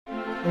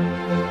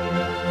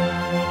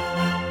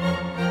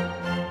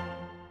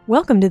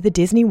Welcome to the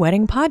Disney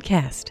Wedding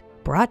Podcast,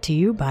 brought to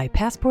you by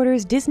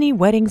Passporter's Disney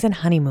Weddings and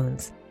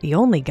Honeymoons, the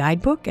only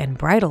guidebook and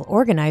bridal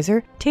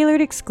organizer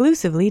tailored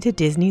exclusively to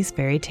Disney's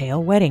fairy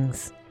tale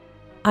weddings.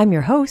 I'm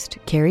your host,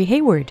 Carrie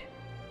Hayward.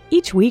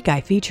 Each week I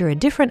feature a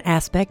different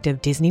aspect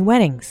of Disney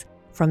weddings,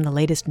 from the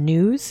latest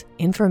news,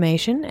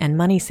 information, and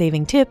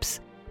money-saving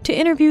tips, to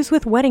interviews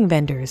with wedding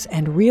vendors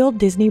and real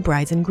Disney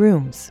brides and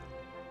grooms.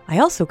 I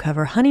also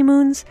cover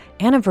honeymoons,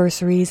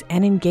 anniversaries,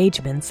 and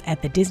engagements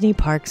at the Disney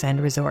parks and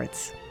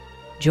resorts.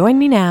 Join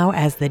me now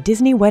as the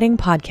Disney Wedding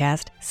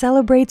Podcast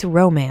celebrates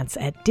romance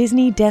at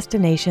Disney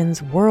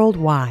destinations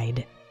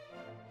worldwide.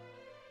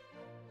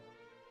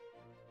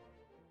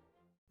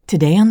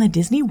 Today on the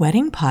Disney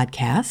Wedding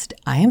Podcast,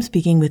 I am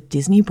speaking with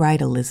Disney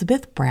bride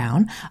Elizabeth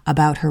Brown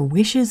about her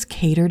Wishes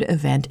catered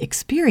event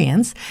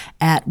experience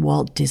at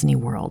Walt Disney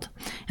World.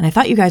 And I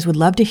thought you guys would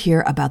love to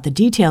hear about the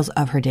details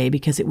of her day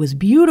because it was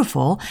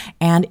beautiful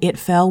and it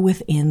fell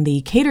within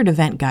the catered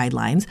event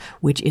guidelines,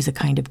 which is a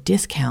kind of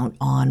discount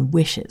on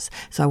Wishes.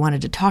 So I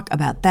wanted to talk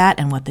about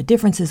that and what the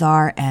differences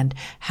are and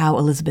how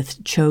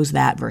Elizabeth chose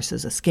that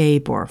versus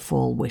Escape or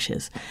full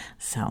Wishes.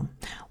 So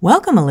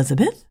welcome,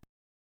 Elizabeth.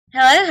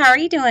 Hello, how are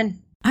you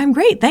doing? I'm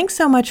great. Thanks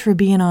so much for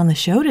being on the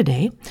show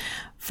today.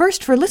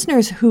 First, for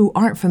listeners who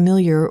aren't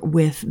familiar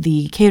with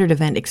the catered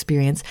event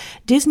experience,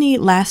 Disney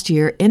last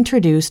year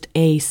introduced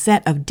a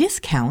set of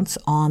discounts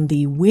on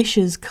the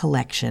Wishes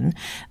collection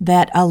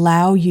that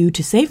allow you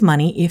to save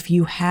money if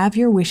you have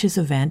your Wishes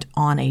event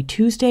on a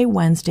Tuesday,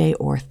 Wednesday,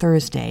 or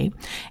Thursday,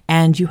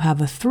 and you have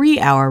a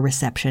 3-hour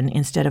reception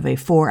instead of a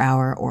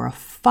 4-hour or a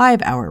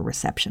 5-hour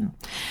reception.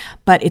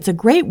 But it's a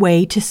great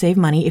way to save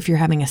money if you're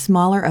having a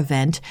smaller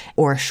event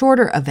or a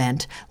shorter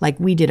event, like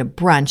we did a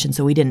brunch, and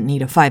so we didn't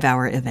need a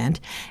 5-hour event.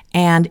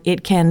 And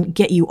it can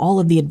get you all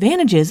of the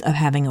advantages of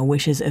having a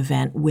Wishes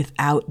event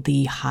without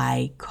the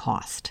high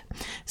cost.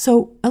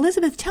 So,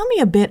 Elizabeth, tell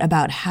me a bit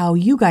about how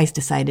you guys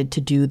decided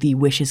to do the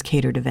Wishes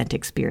catered event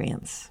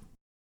experience.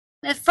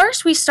 At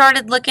first, we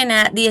started looking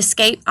at the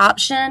Escape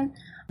option,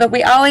 but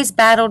we always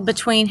battled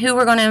between who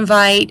we're going to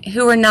invite,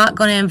 who we're not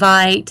going to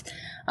invite,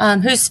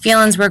 whose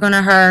feelings we're going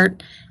to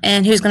hurt,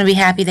 and who's going to be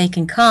happy they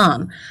can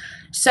come.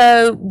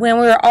 So when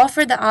we were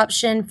offered the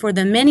option for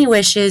the mini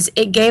Wishes,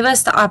 it gave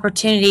us the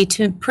opportunity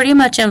to pretty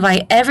much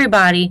invite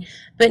everybody,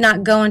 but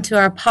not go into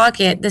our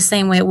pocket the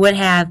same way it would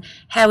have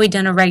had we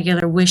done a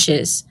regular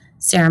Wishes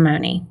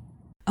ceremony.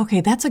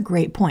 Okay, that's a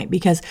great point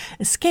because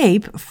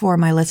Escape, for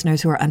my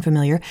listeners who are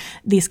unfamiliar,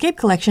 the Escape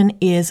collection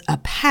is a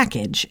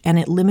package and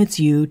it limits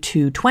you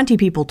to 20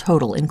 people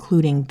total,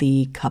 including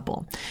the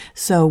couple.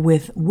 So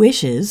with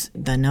Wishes,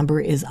 the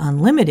number is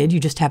unlimited. You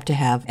just have to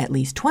have at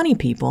least 20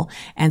 people.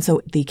 And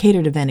so the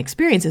catered event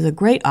experience is a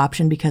great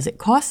option because it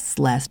costs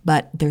less,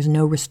 but there's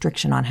no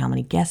restriction on how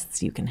many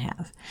guests you can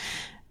have.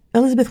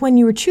 Elizabeth, when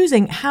you were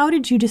choosing, how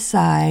did you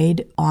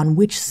decide on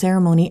which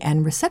ceremony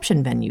and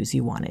reception venues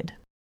you wanted?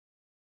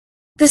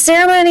 The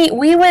ceremony,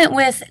 we went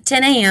with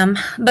 10 a.m.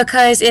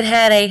 because it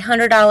had a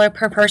 $100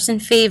 per person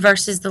fee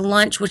versus the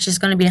lunch, which is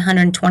going to be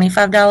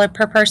 $125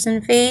 per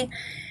person fee.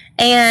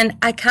 And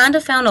I kind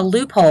of found a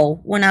loophole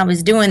when I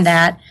was doing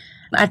that.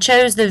 I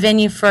chose the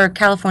venue for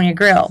California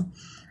Grill.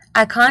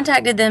 I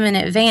contacted them in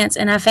advance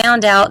and I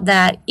found out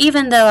that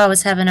even though I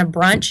was having a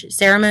brunch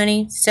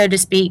ceremony, so to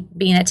speak,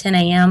 being at 10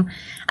 a.m.,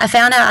 I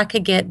found out I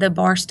could get the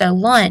Barstow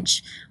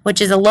lunch, which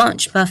is a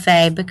lunch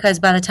buffet, because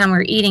by the time we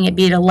were eating, it'd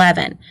be at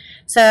 11.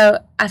 So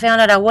I found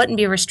out I wouldn't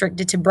be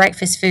restricted to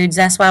breakfast foods.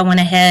 That's why I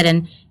went ahead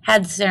and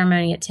had the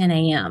ceremony at 10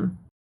 a.m.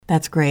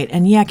 That's great.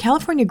 And yeah,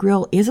 California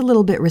Grill is a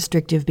little bit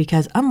restrictive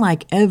because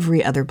unlike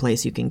every other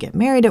place you can get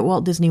married at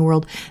Walt Disney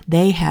World,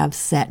 they have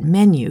set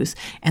menus.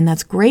 And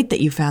that's great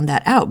that you found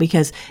that out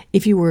because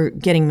if you were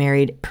getting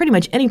married pretty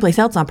much any place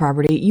else on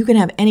property, you can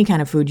have any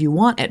kind of food you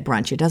want at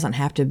brunch. It doesn't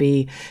have to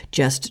be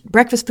just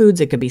breakfast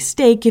foods. It could be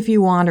steak if you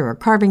want or a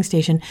carving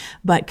station.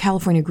 But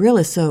California Grill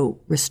is so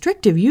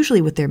restrictive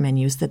usually with their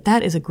menus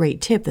that is a great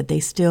tip that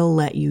they still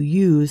let you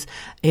use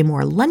a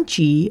more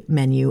lunchy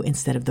menu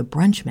instead of the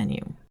brunch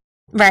menu.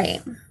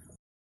 Right.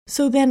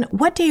 So then,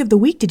 what day of the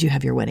week did you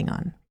have your wedding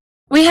on?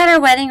 We had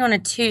our wedding on a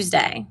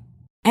Tuesday.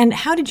 And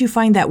how did you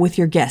find that with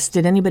your guests?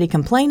 Did anybody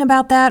complain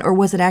about that, or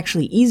was it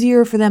actually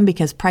easier for them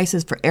because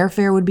prices for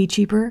airfare would be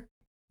cheaper?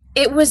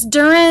 It was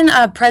during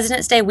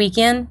President's Day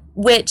weekend,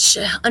 which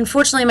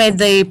unfortunately made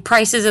the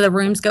prices of the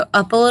rooms go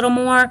up a little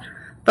more.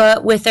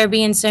 But with there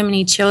being so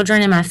many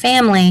children in my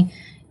family,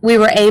 we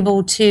were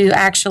able to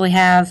actually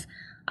have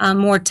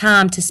more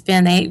time to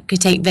spend. They could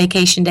take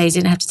vacation days,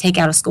 didn't have to take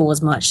out of school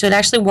as much. So it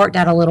actually worked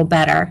out a little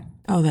better.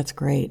 Oh, that's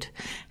great.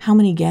 How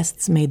many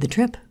guests made the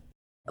trip?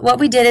 What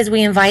we did is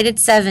we invited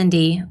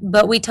 70,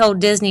 but we told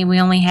Disney we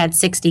only had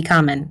 60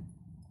 coming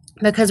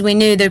because we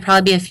knew there'd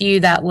probably be a few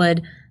that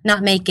would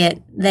not make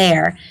it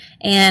there.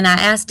 And I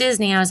asked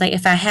Disney, I was like,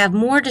 if I have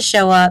more to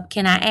show up,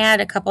 can I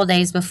add a couple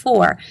days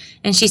before?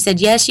 And she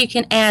said, yes, you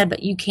can add,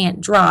 but you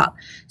can't drop.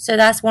 So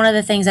that's one of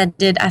the things I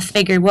did. I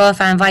figured, well, if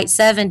I invite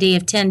 70,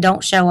 if 10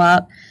 don't show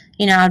up,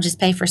 I'll just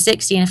pay for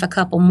 60. And if a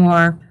couple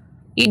more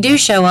you do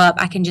show up,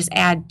 I can just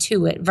add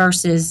to it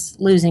versus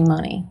losing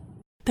money.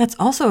 That's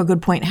also a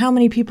good point. How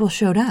many people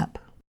showed up?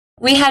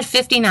 We had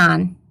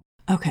 59.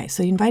 Okay,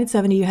 so you invited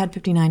 70, you had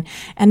 59.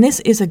 And this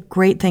is a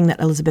great thing that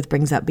Elizabeth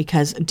brings up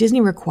because Disney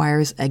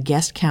requires a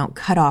guest count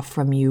cutoff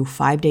from you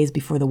 5 days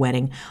before the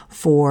wedding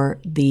for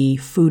the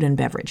food and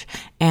beverage.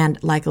 And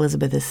like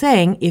Elizabeth is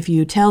saying, if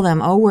you tell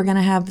them, oh, we're going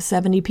to have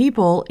 70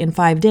 people in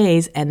 5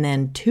 days, and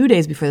then 2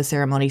 days before the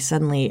ceremony,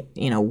 suddenly,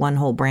 one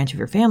whole branch of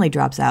your family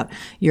drops out,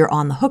 you're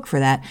on the hook for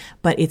that.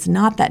 But it's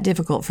not that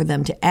difficult for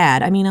them to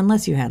add. I mean,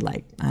 unless you had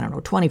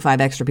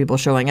 25 extra people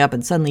showing up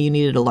and suddenly you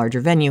needed a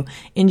larger venue.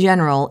 In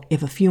general,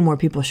 if a few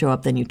more people show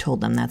up than you told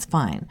them, that's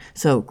fine.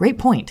 So great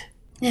point.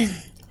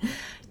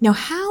 Now,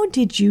 how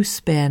did you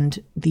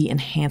spend the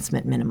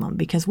enhancement minimum?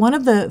 Because one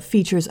of the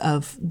features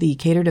of the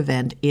catered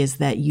event is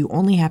that you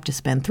only have to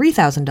spend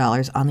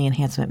 $3,000 on the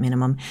enhancement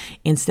minimum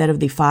instead of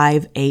the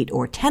 $5,000, $8,000,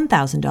 or $10,000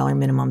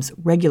 minimums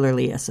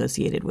regularly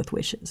associated with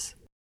wishes.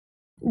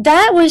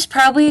 That was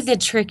probably the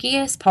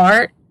trickiest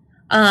part,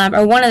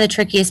 or one of the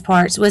trickiest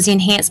parts was the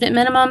enhancement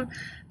minimum,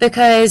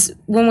 because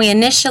when we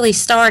initially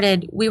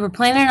started, we were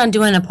planning on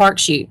doing a park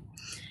shoot.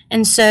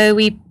 And so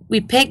we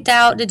picked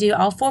out to do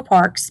all 4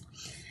 parks.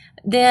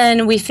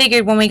 Then we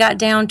figured when we got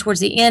down towards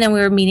the end and we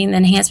were meeting the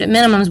enhancement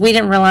minimums, we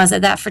didn't realize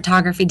that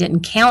photography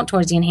didn't count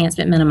towards the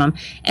enhancement minimum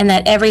and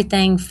that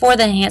everything for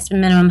the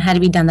enhancement minimum had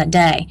to be done that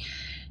day.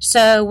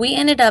 So we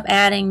ended up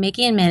adding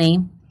Mickey and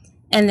Minnie,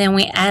 and then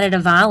we added a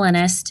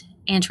violinist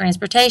and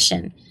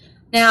transportation.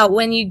 Now,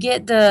 when you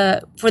get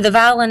for the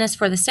violinist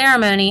for the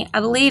ceremony, I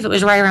believe it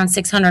was right around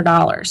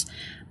 $600.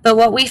 But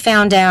what we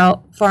found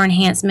out for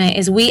enhancement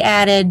is we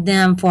added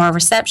them for our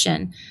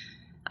reception.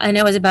 And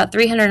it was about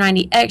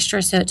 $390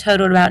 extra, so it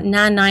totaled about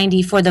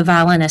 $990 for the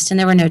violinist, and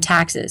there were no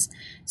taxes.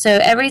 So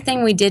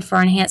everything we did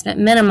for enhancement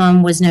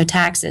minimum was no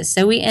taxes.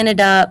 So we ended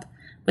up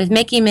with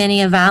Mickey,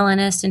 Minnie, a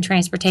violinist, and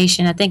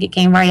transportation. I think it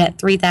came right at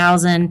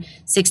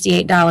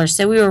 $3,068.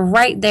 So we were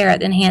right there at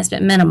the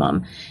enhancement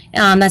minimum.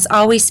 That's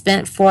all we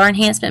spent for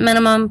enhancement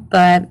minimum,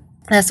 but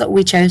that's what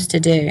we chose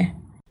to do.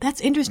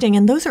 That's interesting.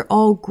 And those are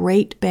all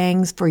great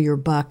bangs for your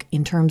buck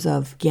in terms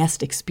of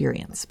guest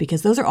experience,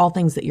 because those are all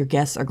things that your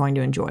guests are going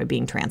to enjoy: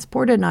 being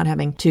transported, not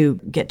having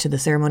to get to the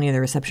ceremony or the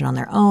reception on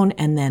their own,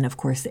 and then, of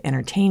course, the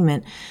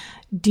entertainment.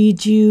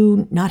 Did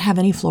you not have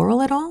any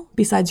floral at all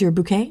besides your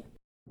bouquet?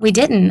 We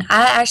didn't.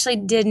 I actually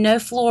did no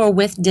floral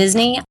with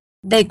Disney.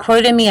 They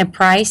quoted me a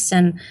price,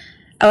 and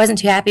I wasn't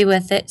too happy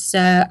with it.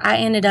 So I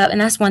ended up, and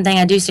that's one thing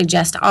I do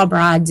suggest to all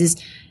brides, is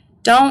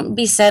don't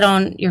be set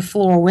on your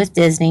floral with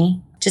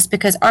Disney. Just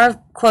because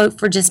our quote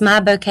for just my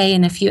bouquet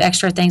and a few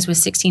extra things was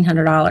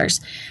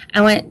 $1,600.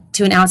 I went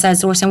to an outside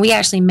source and we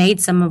actually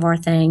made some of our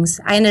things.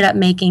 I ended up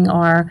making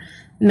our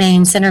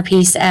main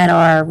centerpiece at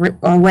our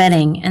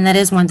wedding, and that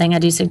is one thing I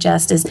do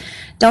suggest, is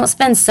don't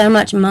spend so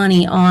much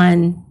money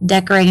on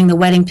decorating the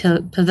wedding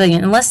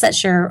pavilion unless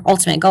that's your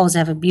ultimate goal, is to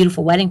have a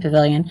beautiful wedding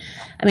pavilion.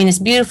 I mean, it's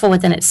beautiful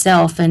within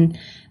itself, and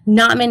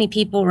not many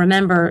people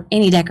remember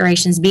any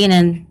decorations being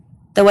in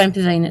the wedding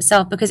pavilion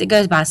itself because it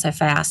goes by so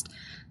fast.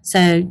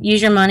 So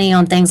use your money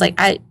on things like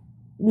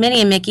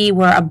Minnie and Mickey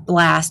were a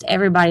blast.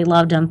 Everybody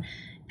loved them.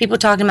 People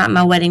talking about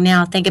my wedding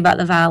now think about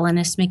the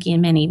violinist, Mickey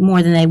and Minnie,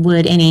 more than they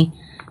would any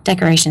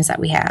decorations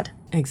that we had.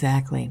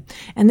 Exactly.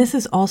 And this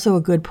is also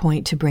a good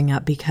point to bring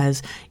up,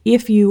 because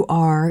if you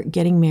are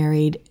getting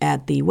married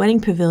at the wedding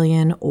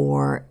pavilion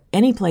or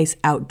any place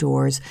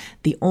outdoors,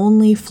 the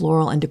only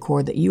floral and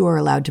decor that you are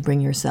allowed to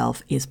bring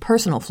yourself is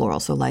personal floral.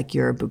 So like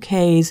your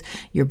bouquets,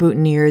 your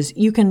boutonnieres,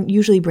 you can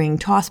usually bring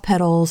toss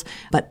petals,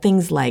 but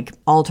things like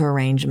altar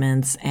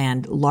arrangements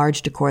and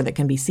large decor that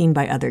can be seen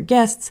by other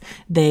guests,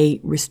 they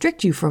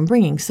restrict you from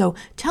bringing. So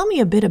tell me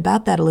a bit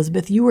about that,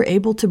 Elizabeth. You were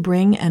able to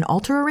bring an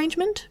altar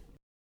arrangement?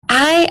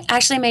 I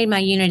actually made my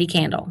Unity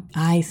candle.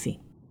 I see.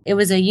 It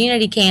was a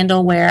Unity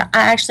candle where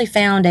I actually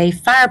found a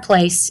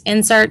fireplace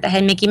insert that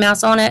had Mickey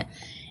Mouse on it.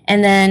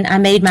 And then I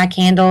made my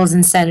candles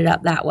and set it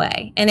up that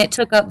way. And it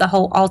took up the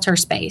whole altar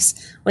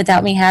space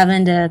without me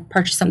having to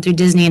purchase something through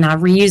Disney, and I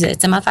reuse it.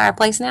 It's in my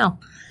fireplace now.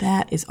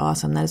 That is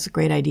awesome. That is a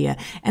great idea.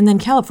 And then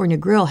California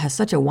Grill has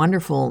such a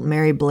wonderful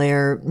Mary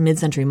Blair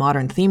mid-century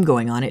modern theme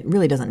going on. It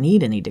really doesn't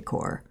need any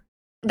decor.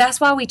 That's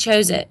why we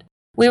chose it.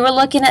 We were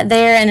looking at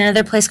there and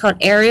another place called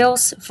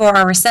Ariel's for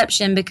our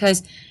reception,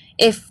 because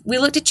if we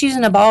looked at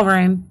choosing a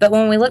ballroom, but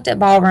when we looked at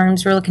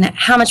ballrooms, we're looking at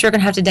how much we're going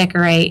to have to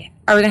decorate.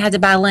 Are we going to have to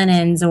buy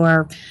linens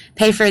or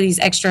pay for these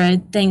extra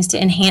things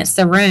to enhance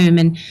the room?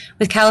 And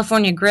with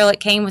California Grill, it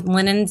came with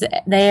linens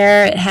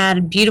there. It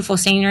had beautiful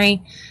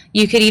scenery.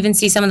 You could even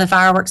see some of the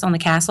fireworks on the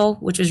castle,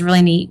 which was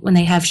really neat when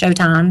they have show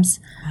times.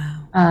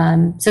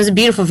 Wow. So it was a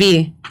beautiful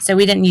view. So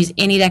we didn't use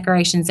any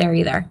decorations there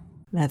either.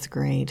 That's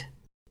great.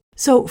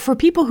 So for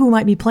people who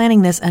might be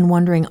planning this and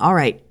wondering, all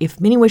right, if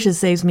Mini Wishes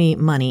saves me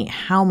money,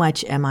 how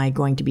much am I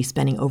going to be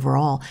spending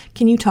overall?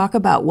 Can you talk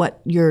about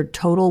what your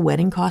total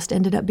wedding cost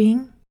ended up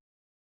being?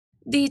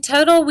 The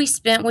total we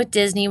spent with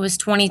Disney was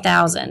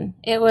 $20,000.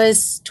 It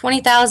was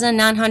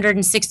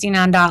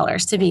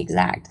 $20,969 to be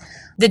exact.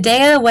 The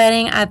day of the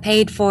wedding, I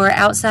paid for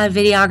outside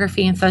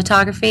videography and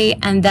photography,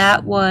 and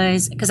that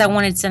was because I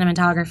wanted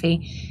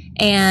cinematography.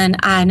 And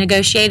I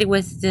negotiated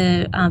with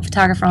the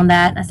photographer on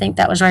that. I think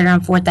that was right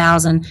around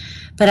 $4,000.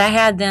 But I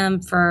had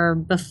them for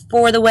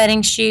before the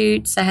wedding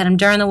shoots. I had them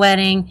during the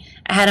wedding.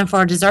 I had them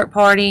for a dessert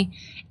party,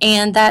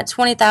 and that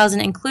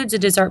 $20,000 includes a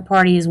dessert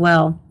party as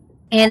well,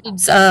 and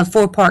it's a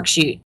 4-park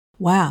shoot.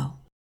 Wow!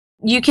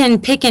 You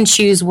can pick and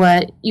choose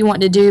what you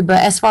want to do, but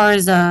as far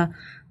as the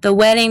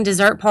wedding,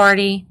 dessert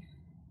party,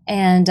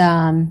 and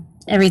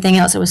everything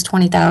else, it was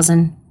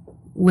 $20,000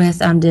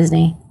 with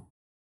Disney.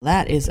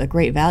 That is a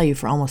great value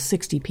for almost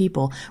 60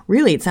 people.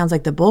 Really, it sounds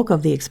like the bulk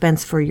of the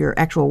expense for your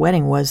actual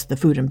wedding was the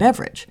food and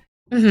beverage.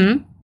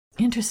 Mm-hmm.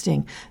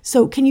 Interesting.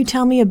 So can you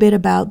tell me a bit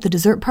about the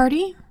dessert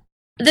party?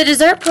 The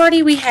dessert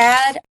party we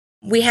had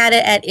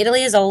it at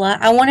Italy Isola.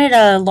 I wanted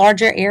a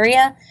larger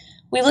area.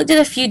 We looked at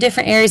a few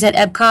different areas at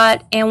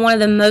Epcot, and one of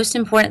the most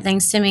important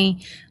things to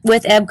me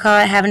with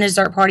Epcot, having a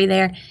dessert party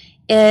there,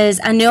 is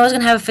I knew I was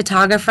going to have a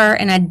photographer,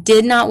 and I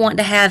did not want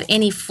to have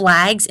any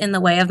flags in the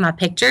way of my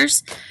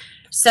pictures.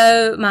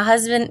 So my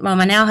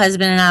now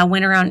husband and I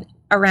went around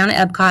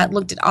Epcot,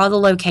 looked at all the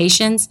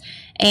locations,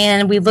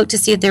 and we looked to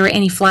see if there were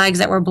any flags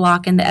that were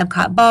blocking the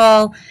Epcot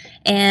ball.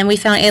 And we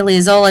found Italy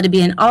Isola to be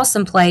an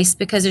awesome place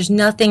because there's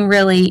nothing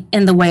really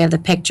in the way of the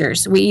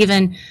pictures. We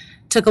even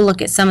took a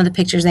look at some of the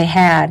pictures they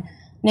had.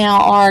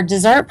 Now, our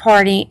dessert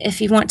party, if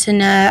you want to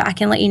know, I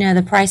can let you know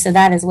the price of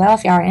that as well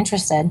if y'all are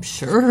interested.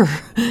 Sure.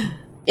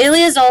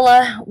 Italy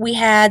Isola, we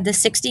had the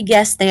 60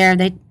 guests there.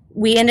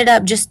 We ended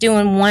up just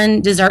doing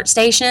one dessert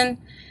station.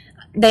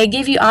 They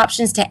give you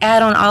options to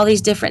add on all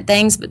these different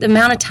things, but the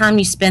amount of time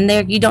you spend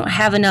there, you don't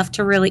have enough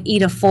to really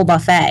eat a full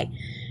buffet.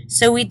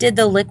 So we did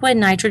the liquid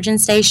nitrogen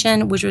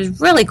station, which was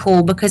really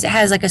cool because it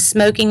has like a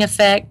smoking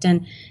effect,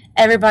 and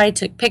everybody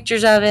took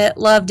pictures of it,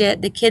 loved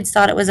it. The kids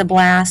thought it was a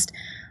blast.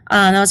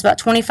 That was about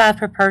 $25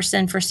 per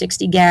person for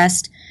 60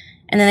 guests.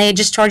 And then they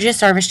just charge you a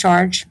service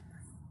charge.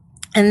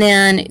 And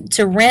then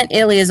to rent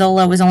Italy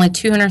Isola was only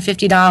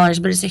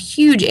 $250, but it's a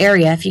huge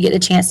area if you get the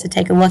chance to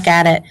take a look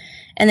at it.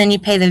 And then you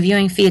pay the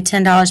viewing fee of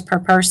 $10 per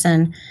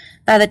person.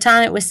 By the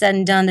time it was said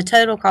and done, the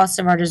total cost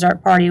of our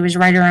dessert party was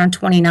right around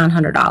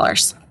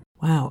 $2,900.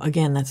 Wow.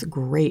 Again, that's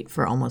great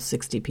for almost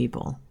 60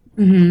 people.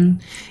 Mm-hmm.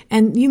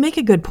 And you make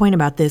a good point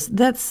about this.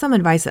 That's some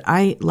advice that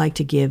I like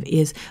to give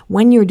is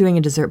when you're doing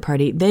a dessert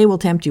party, they will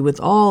tempt you with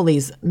all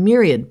these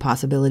myriad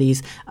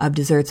possibilities of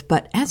desserts.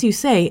 But as you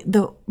say,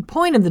 the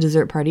point of the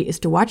dessert party is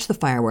to watch the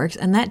fireworks,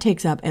 and that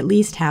takes up at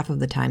least half of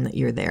the time that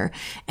you're there.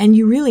 And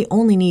you really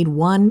only need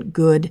one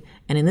good,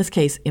 and in this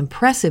case,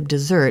 impressive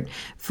dessert.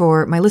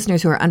 For my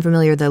listeners who are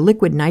unfamiliar, the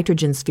liquid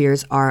nitrogen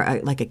spheres are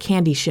like a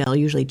candy shell,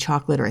 usually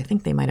chocolate, or I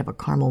think they might have a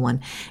caramel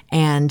one.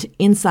 And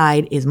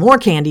inside is more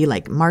candy,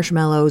 like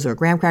marshmallows or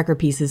graham cracker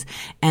pieces.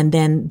 And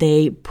then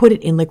they put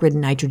it in liquid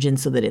nitrogen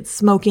so that it's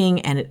smoking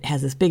and it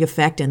has this big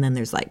effect. And then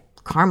there's like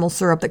caramel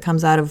syrup that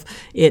comes out of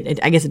it.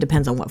 I guess it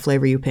depends on what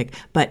flavor you pick,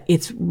 but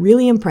it's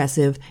really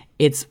impressive.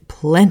 It's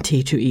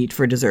plenty to eat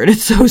for dessert.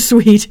 It's so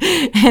sweet,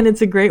 and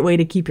it's a great way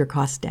to keep your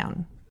costs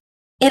down.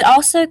 It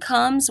also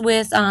comes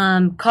with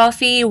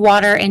coffee,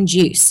 water, and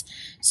juice.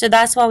 So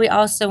that's why we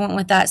also went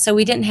with that. So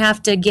we didn't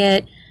have to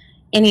get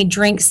any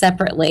drinks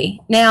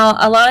separately. Now,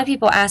 a lot of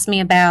people ask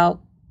me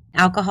about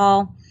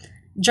alcohol.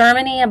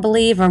 Germany, I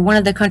believe, or one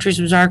of the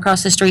countries was right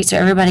across the street, so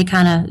everybody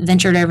kind of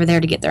ventured over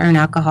there to get their own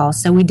alcohol.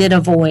 So we did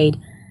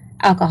avoid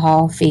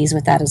alcohol fees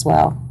with that as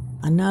well.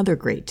 Another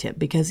great tip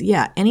because,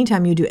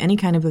 anytime you do any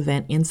kind of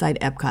event inside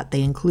Epcot,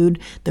 they include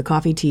the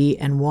coffee, tea,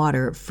 and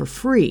water for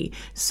free.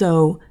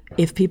 So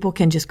if people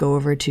can just go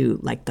over to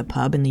like the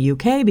pub in the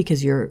UK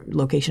because your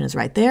location is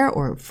right there,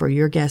 or for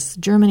your guests,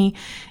 Germany,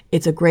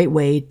 it's a great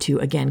way to,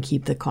 again,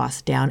 keep the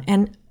cost down.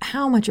 And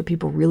how much are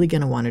people really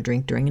going to want to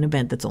drink during an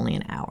event that's only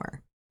an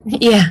hour?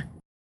 Yeah.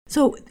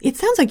 So it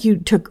sounds like you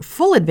took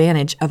full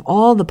advantage of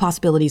all the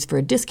possibilities for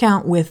a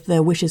discount with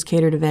the Wishes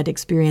Catered Event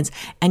experience,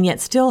 and yet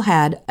still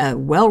had a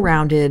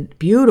well-rounded,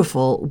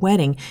 beautiful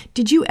wedding.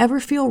 Did you ever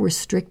feel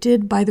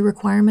restricted by the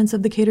requirements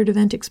of the catered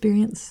event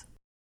experience?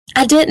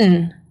 I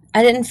didn't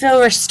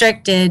feel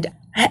restricted.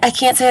 I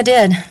can't say I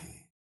did.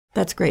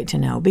 That's great to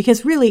know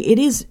because really it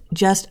is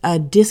just a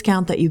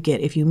discount that you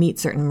get if you meet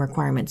certain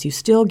requirements. You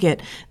still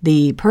get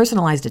the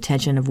personalized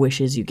attention of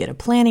Wishes. You get a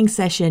planning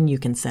session. You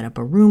can set up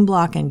a room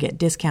block and get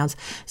discounts.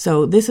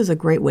 So this is a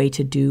great way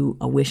to do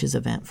a Wishes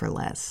event for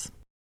less.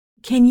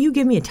 Can you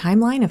give me a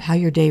timeline of how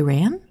your day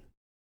ran?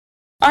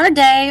 Our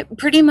day,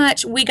 pretty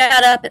much, we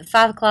got up at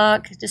 5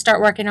 o'clock to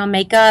start working on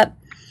makeup.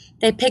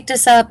 They picked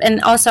us up, and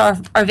also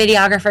our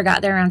videographer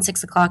got there around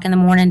 6 o'clock in the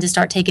morning to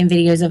start taking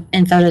videos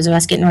and photos of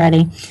us getting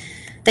ready.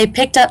 They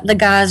picked up the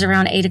guys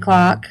around 8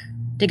 o'clock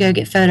to go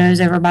get photos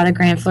over by the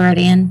Grand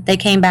Floridian. They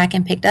came back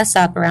and picked us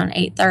up around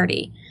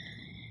 8:30.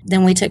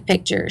 Then we took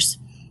pictures.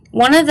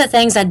 One of the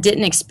things I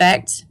didn't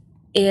expect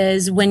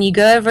is when you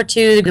go over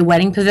to the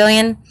wedding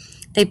pavilion,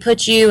 they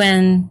put you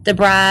in the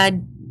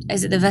bride,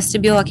 is it the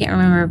vestibule? I can't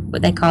remember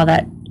what they call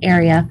that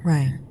area.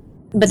 Right.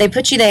 But they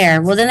put you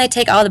there. Well, then they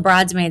take all the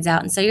bridesmaids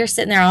out, and so you're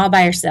sitting there all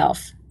by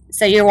yourself.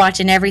 So you're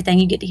watching everything.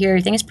 You get to hear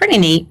everything. It's pretty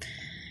neat.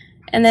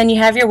 And then you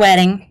have your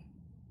wedding.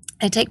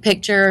 I take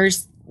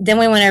pictures. Then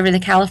we went over to the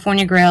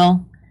California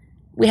Grill.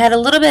 We had a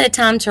little bit of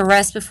time to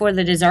rest before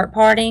the dessert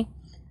party.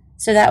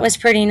 So that was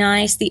pretty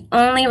nice. The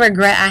only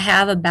regret I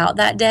have about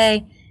that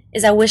day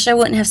is I wish I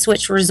wouldn't have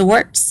switched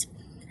resorts.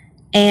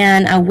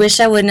 And I wish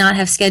I would not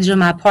have scheduled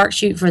my park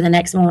shoot for the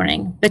next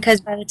morning. Because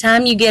by the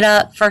time you get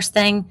up first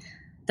thing,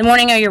 the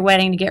morning of your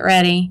wedding to get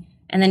ready,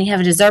 and then you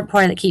have a dessert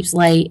party that keeps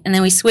late, and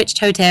then we switched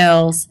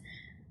hotels,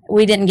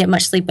 we didn't get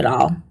much sleep at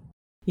all.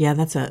 Yeah,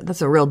 that's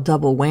a real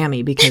double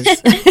whammy because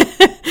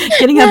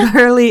getting up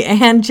early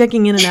and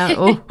checking in and out.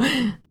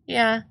 Oh.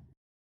 Yeah.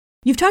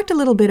 You've talked a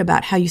little bit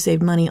about how you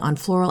saved money on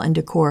floral and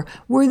decor.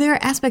 Were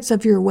there aspects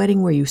of your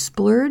wedding where you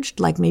splurged,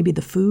 like maybe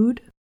the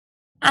food?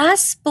 I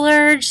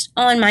splurged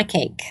on my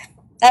cake.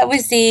 That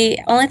was the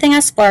only thing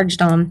I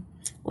splurged on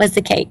was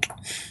the cake.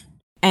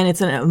 And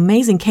it's an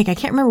amazing cake. I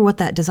can't remember what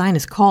that design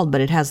is called,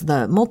 but it has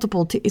the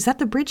multiple... is that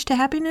the Bridge to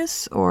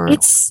Happiness? Or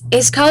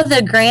It's called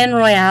the Grand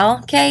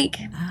Royale cake.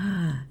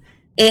 Ah.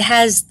 It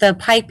has the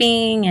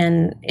piping,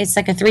 and it's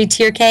like a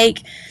 3-tier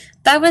cake.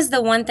 That was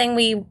the one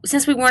thing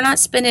since we were not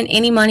spending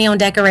any money on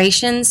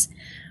decorations,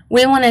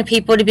 we wanted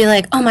people to be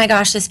like, oh my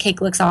gosh, this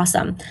cake looks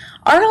awesome.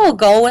 Our whole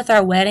goal with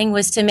our wedding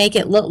was to make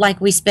it look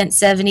like we spent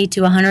 $70,000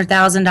 to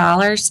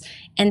 $100,000,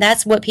 and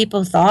that's what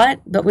people thought,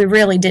 but we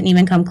really didn't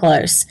even come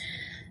close.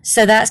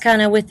 So that's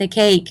kind of with the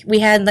cake. We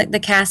had like the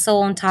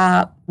castle on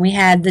top. We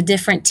had the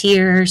different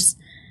tiers,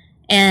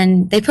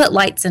 and they put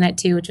lights in it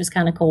too, which was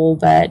kind of cool,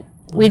 but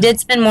we did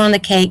spend more on the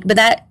cake.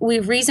 But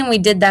reason we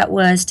did that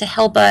was to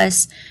help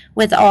us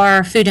with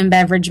our food and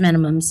beverage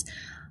minimums,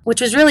 which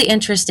was really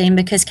interesting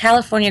because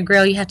California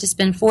Grill, you have to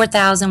spend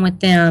 $4,000 with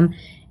them,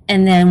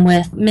 and then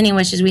with Many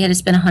Wishes, we had to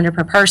spend $100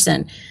 per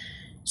person.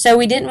 So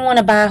we didn't want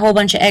to buy a whole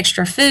bunch of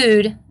extra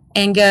food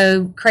and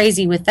go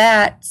crazy with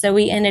that. So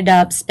we ended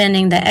up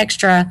spending the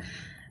extra.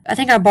 I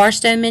think our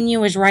Barstow menu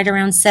was right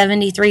around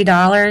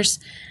 $73.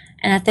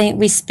 And I think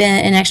we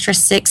spent an extra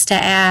 $6 to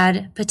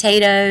add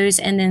potatoes,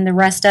 and then the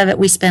rest of it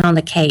we spent on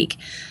the cake.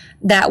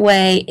 That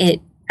way,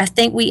 I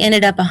think we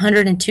ended up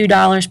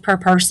 $102 per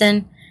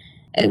person.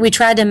 We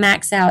tried to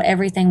max out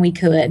everything we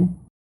could.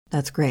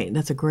 That's great.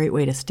 That's a great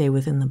way to stay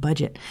within the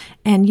budget.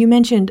 And you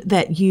mentioned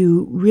that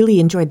you really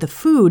enjoyed the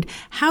food.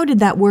 How did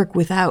that work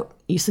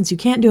since you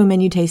can't do a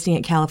menu tasting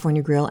at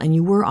California Grill and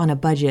you were on a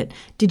budget,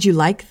 did you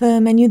like the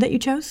menu that you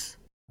chose?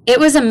 It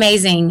was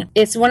amazing.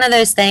 It's one of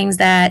those things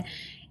that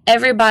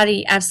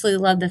everybody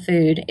absolutely loved the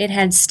food. It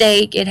had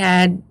steak, it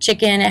had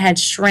chicken, it had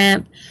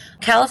shrimp.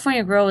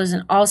 California Grill was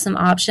an awesome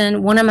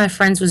option. One of my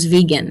friends was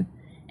vegan,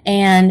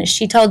 and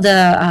she told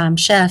the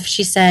chef,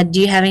 she said, do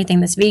you have anything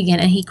that's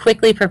vegan? And he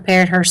quickly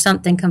prepared her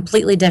something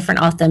completely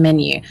different off the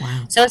menu.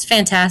 Wow. So it's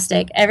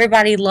fantastic.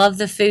 Everybody loved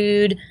the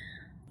food.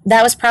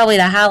 That was probably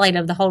the highlight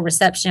of the whole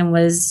reception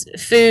was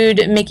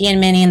food, Mickey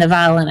and Minnie, and the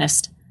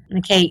violinist,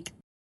 and the cake.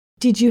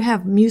 Did you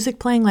have music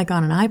playing like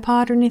on an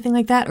iPod or anything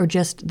like that, or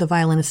just the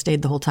violinist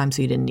stayed the whole time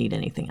so you didn't need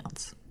anything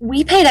else?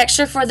 We paid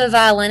extra for the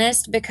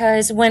violinist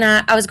because when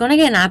I was going to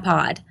get an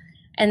iPod,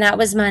 and that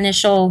was my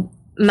initial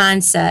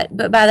mindset.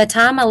 But by the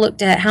time I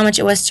looked at how much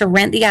it was to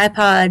rent the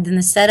iPod and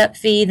the setup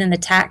fee and the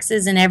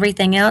taxes and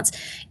everything else,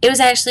 it was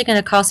actually going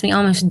to cost me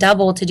almost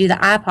double to do the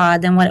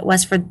iPod than what it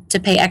was to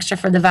pay extra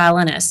for the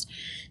violinist.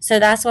 So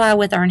that's why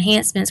with our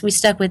enhancements, we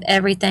stuck with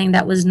everything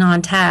that was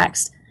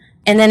non-taxed.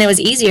 And then it was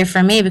easier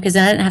for me because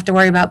I didn't have to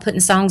worry about putting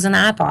songs on the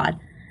iPod.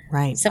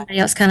 Right. Somebody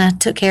else kind of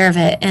took care of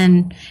it.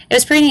 And it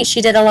was pretty neat.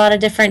 She did a lot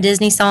of different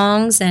Disney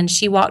songs, and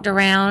she walked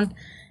around,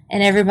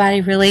 and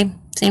everybody really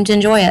seemed to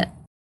enjoy it.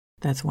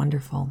 That's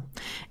wonderful.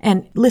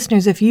 And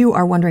listeners, if you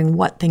are wondering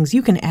what things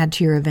you can add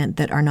to your event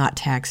that are not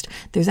taxed,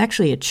 there's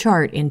actually a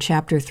chart in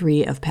Chapter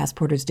 3 of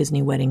Passporter's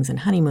Disney Weddings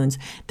and Honeymoons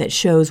that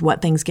shows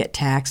what things get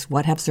taxed,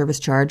 what have service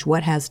charge,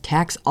 what has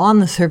tax on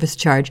the service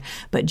charge.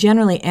 But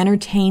generally,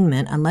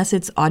 entertainment, unless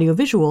it's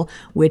audiovisual,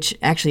 which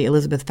actually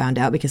Elizabeth found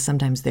out because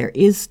sometimes there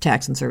is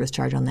tax and service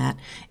charge on that,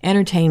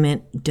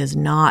 entertainment does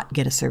not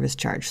get a service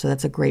charge. So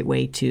that's a great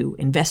way to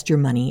invest your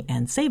money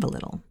and save a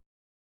little.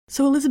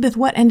 So, Elizabeth,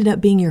 what ended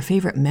up being your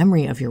favorite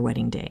memory of your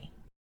wedding day?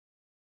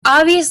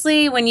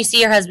 Obviously, when you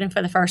see your husband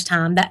for the first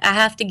time, that I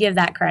have to give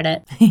that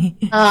credit.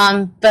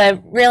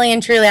 But really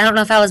and truly, I don't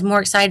know if I was more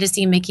excited to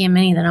see Mickey and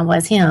Minnie than I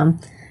was him.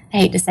 I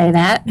hate to say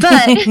that,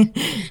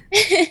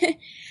 but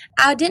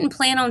I didn't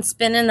plan on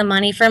spending the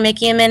money for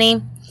Mickey and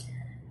Minnie.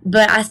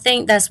 But I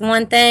think that's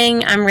one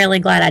thing I'm really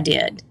glad I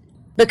did.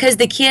 Because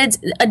the kids,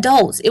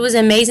 adults, it was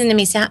amazing to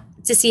me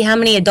to see how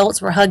many adults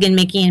were hugging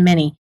Mickey and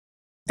Minnie.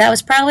 That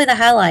was probably the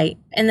highlight.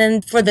 And then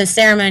for the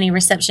ceremony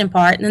reception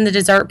part and then the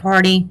dessert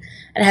party,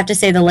 I'd have to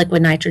say the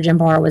liquid nitrogen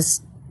bar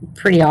was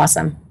pretty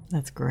awesome.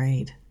 That's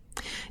great.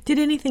 Did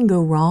anything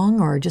go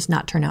wrong or just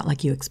not turn out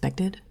like you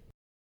expected?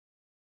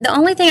 The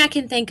only thing I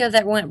can think of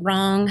that went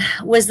wrong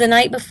was the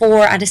night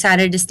before I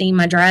decided to steam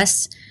my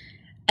dress.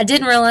 I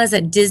didn't realize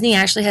that Disney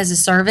actually has a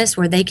service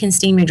where they can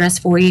steam your dress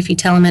for you if you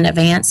tell them in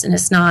advance, and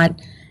it's not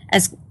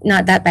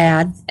that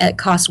bad at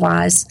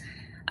cost-wise.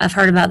 I've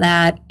heard about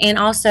that. And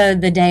also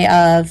the day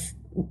of,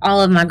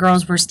 all of my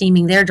girls were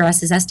steaming their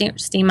dresses. I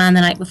steamed mine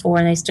the night before,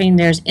 and they steamed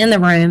theirs in the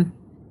room.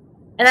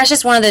 And that's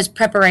just one of those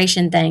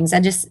preparation things. I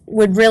just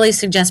would really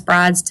suggest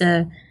brides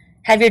to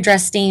have your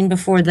dress steamed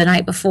before the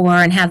night before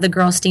and have the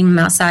girls steam them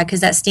outside,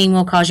 because that steam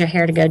will cause your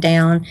hair to go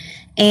down.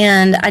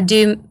 And I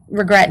do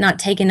regret not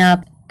taking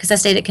up, because I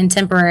stayed at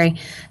Contemporary,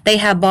 they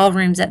have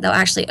ballrooms that they'll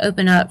actually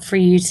open up for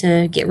you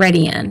to get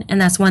ready in.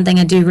 And that's one thing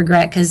I do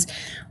regret, because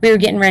we were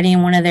getting ready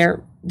in one of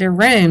their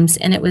rooms,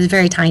 and it was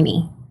very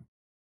tiny.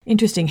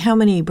 Interesting. How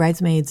many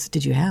bridesmaids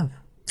did you have?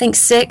 I think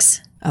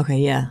 6. Okay,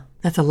 yeah.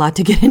 That's a lot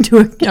to get into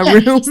a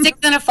room. 6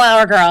 and a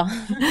flower girl.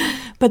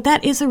 But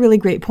that is a really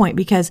great point,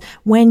 because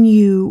when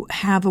you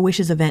have a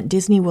Wishes event,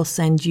 Disney will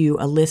send you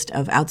a list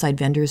of outside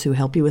vendors who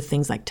help you with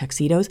things like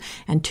tuxedos.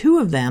 And 2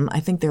 of them, I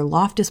think they're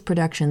Loftus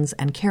Productions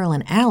and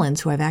Carolyn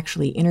Allens, who I've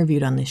actually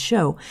interviewed on this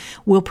show,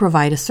 will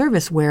provide a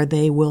service where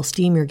they will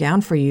steam your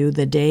gown for you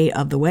the day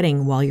of the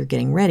wedding while you're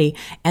getting ready.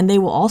 And they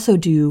will also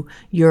do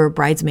your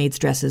bridesmaids'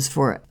 dresses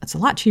it's a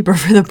lot cheaper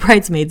for the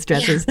bridesmaids'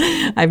 dresses,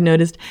 yeah. I've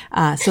noticed.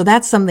 So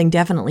that's something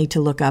definitely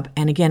to look up.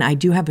 And again, I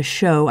do have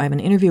I have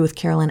an interview with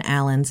Carolyn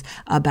Allens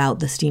about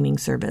the steaming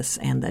service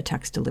and the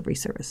tux delivery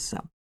service.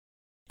 So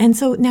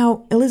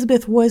now,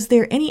 Elizabeth, was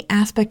there any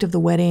aspect of the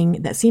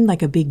wedding that seemed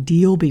like a big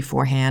deal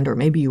beforehand, or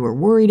maybe you were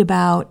worried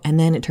about, and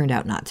then it turned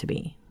out not to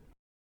be?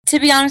 To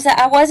be honest,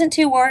 I wasn't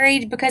too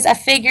worried, because I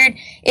figured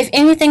if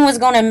anything was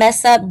going to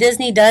mess up,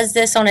 Disney does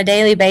this on a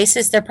daily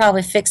basis, they'll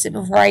probably fix it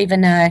before I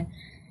even know.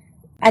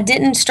 I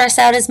didn't stress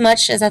out as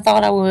much as I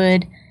thought I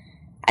would.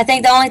 I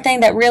think the only thing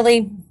that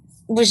really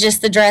was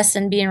just the dress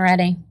and being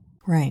ready.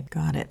 Right,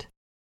 got it.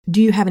 Do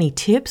you have any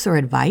tips or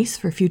advice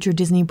for future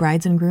Disney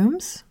brides and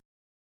grooms?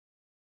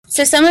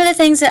 So some of the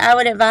things that I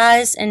would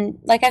advise, and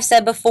like I've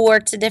said before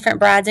to different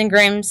brides and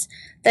grooms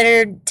that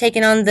are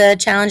taking on the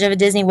challenge of a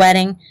Disney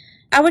wedding,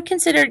 I would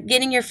consider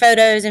getting your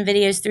photos and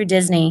videos through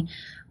Disney.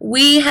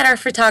 We had our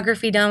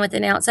photography done with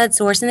an outside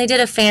source, and they did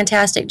a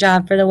fantastic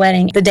job for the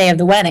wedding, the day of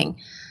the wedding.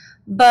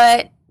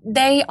 But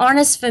they aren't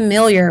as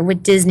familiar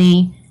with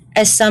Disney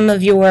as some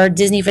of your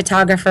Disney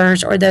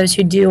photographers or those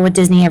who deal with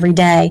Disney every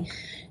day.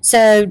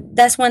 So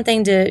that's one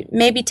thing, to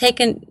maybe take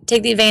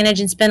the advantage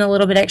and spend a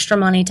little bit extra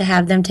money to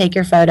have them take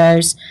your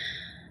photos.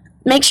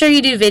 Make sure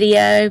you do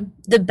video.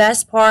 The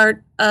best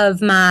part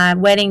of my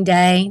wedding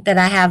day that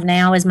I have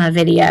now is my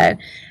video.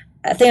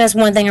 I think that's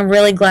one thing I'm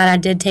really glad I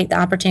did take the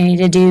opportunity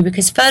to do,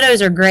 because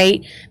photos are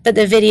great, but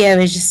the video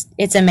is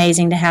it's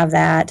amazing to have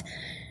that.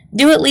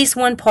 Do at least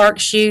one park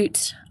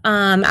shoot.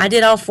 I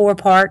did all 4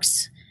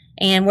 parks.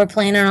 And we're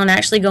planning on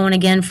actually going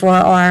again for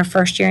our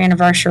 1st year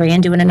anniversary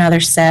and doing another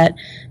set.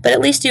 But at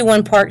least do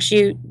 1 park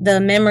shoot. The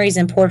memories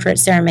and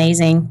portraits, they're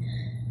amazing.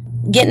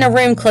 Getting a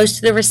room close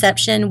to the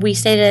reception. We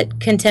stayed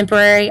at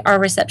Contemporary. Our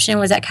reception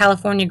was at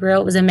California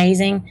Grill. It was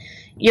amazing.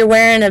 You're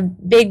wearing a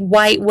big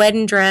white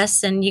wedding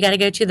dress and you got to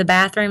go to the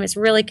bathroom. It's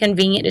really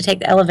convenient to take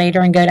the elevator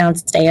and go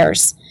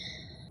downstairs.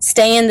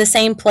 Stay in the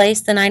same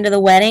place the night of the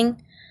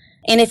wedding.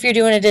 And if you're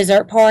doing a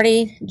dessert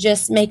party,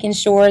 just making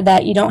sure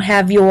that you don't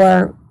have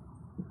your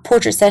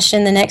portrait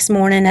session the next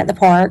morning at the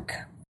park,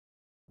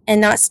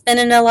 and not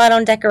spending a lot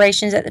on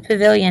decorations at the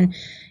pavilion,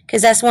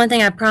 because that's one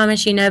thing I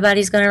promise you,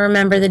 nobody's going to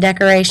remember the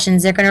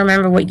decorations. They're going to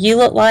remember what you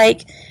look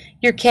like,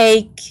 your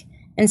cake,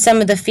 and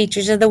some of the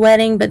features of the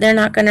wedding, but they're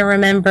not going to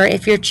remember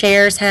if your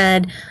chairs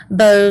had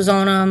bows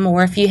on them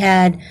or if you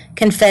had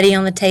confetti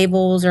on the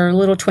tables or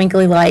little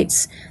twinkly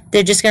lights.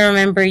 They're just going to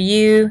remember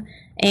you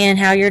and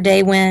how your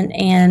day went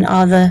and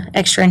all the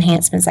extra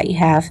enhancements that you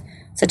have,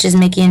 such as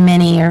Mickey and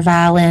Minnie or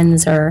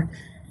violins or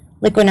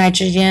liquid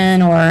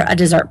nitrogen or a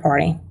dessert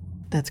party.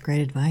 That's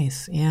great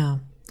advice, yeah.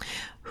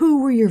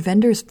 Who were your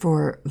vendors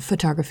for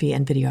photography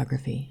and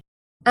videography?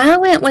 I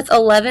went with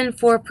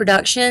 11-4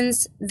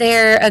 Productions.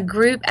 They're a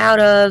group out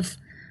of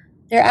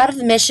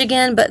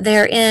Michigan, but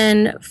they're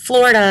in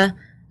Florida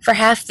for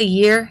half the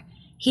year.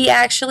 He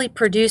actually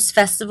produced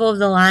Festival of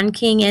the Lion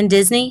King and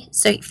Disney,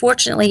 so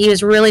fortunately he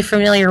was really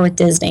familiar with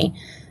Disney,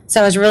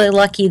 so I was really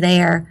lucky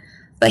there.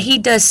 But he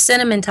does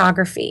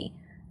cinematography.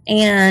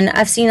 And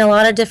I've seen a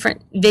lot of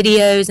different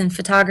videos and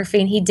photography,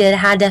 and he did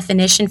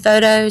high-definition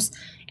photos,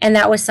 and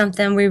that was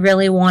something we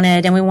really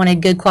wanted, and we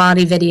wanted good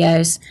quality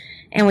videos,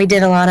 and we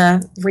did a lot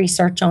of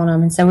research on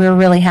them, and so we were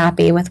really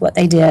happy with what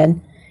they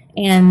did,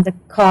 and the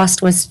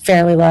cost was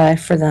fairly low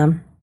for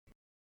them.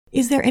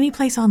 Is there any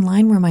place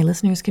online where my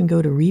listeners can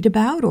go to read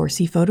about or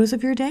see photos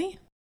of your day?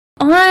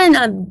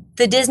 On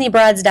the Disney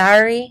Bride's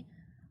Diary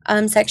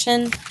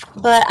section,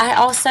 but I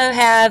also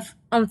have,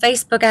 on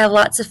Facebook, I have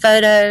lots of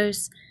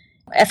photos.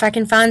 If I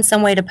can find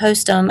some way to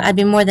post them, I'd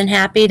be more than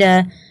happy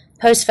to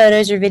post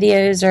photos or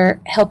videos or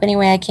help any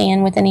way I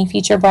can with any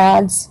future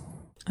brides.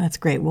 That's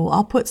great. Well,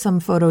 I'll put some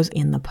photos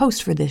in the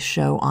post for this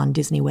show on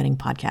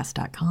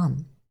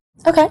DisneyWeddingPodcast.com.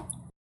 Okay.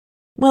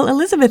 Well,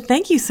 Elizabeth,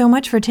 thank you so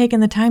much for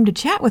taking the time to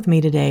chat with me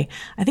today.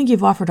 I think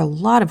you've offered a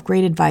lot of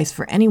great advice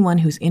for anyone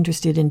who's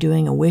interested in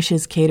doing a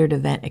Wishes catered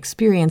event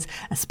experience,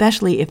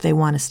 especially if they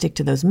want to stick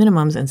to those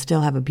minimums and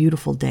still have a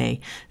beautiful day.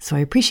 So I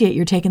appreciate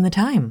your taking the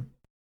time.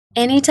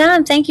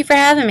 Anytime. Thank you for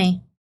having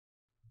me.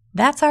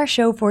 That's our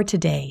show for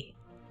today.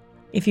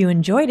 If you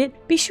enjoyed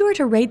it, be sure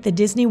to rate the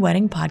Disney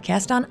Wedding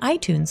Podcast on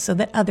iTunes so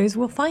that others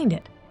will find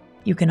it.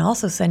 You can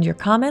also send your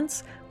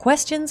comments,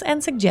 questions,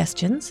 and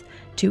suggestions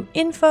to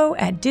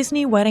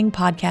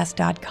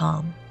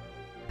info@disneyweddingpodcast.com.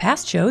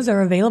 Past shows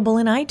are available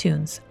in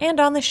iTunes and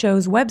on the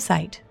show's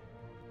website.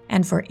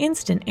 And for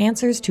instant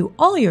answers to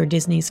all your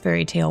Disney's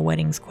Fairy Tale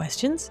Weddings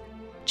questions,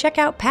 check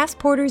out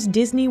Passporter's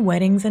Disney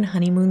Weddings and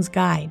Honeymoons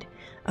Guide,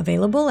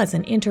 available as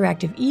an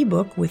interactive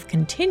ebook with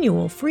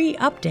continual free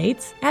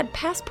updates at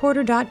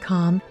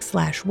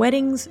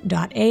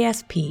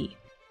passporter.com/weddings.asp,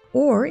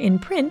 or in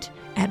print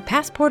at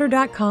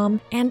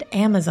passporter.com and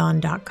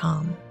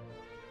amazon.com.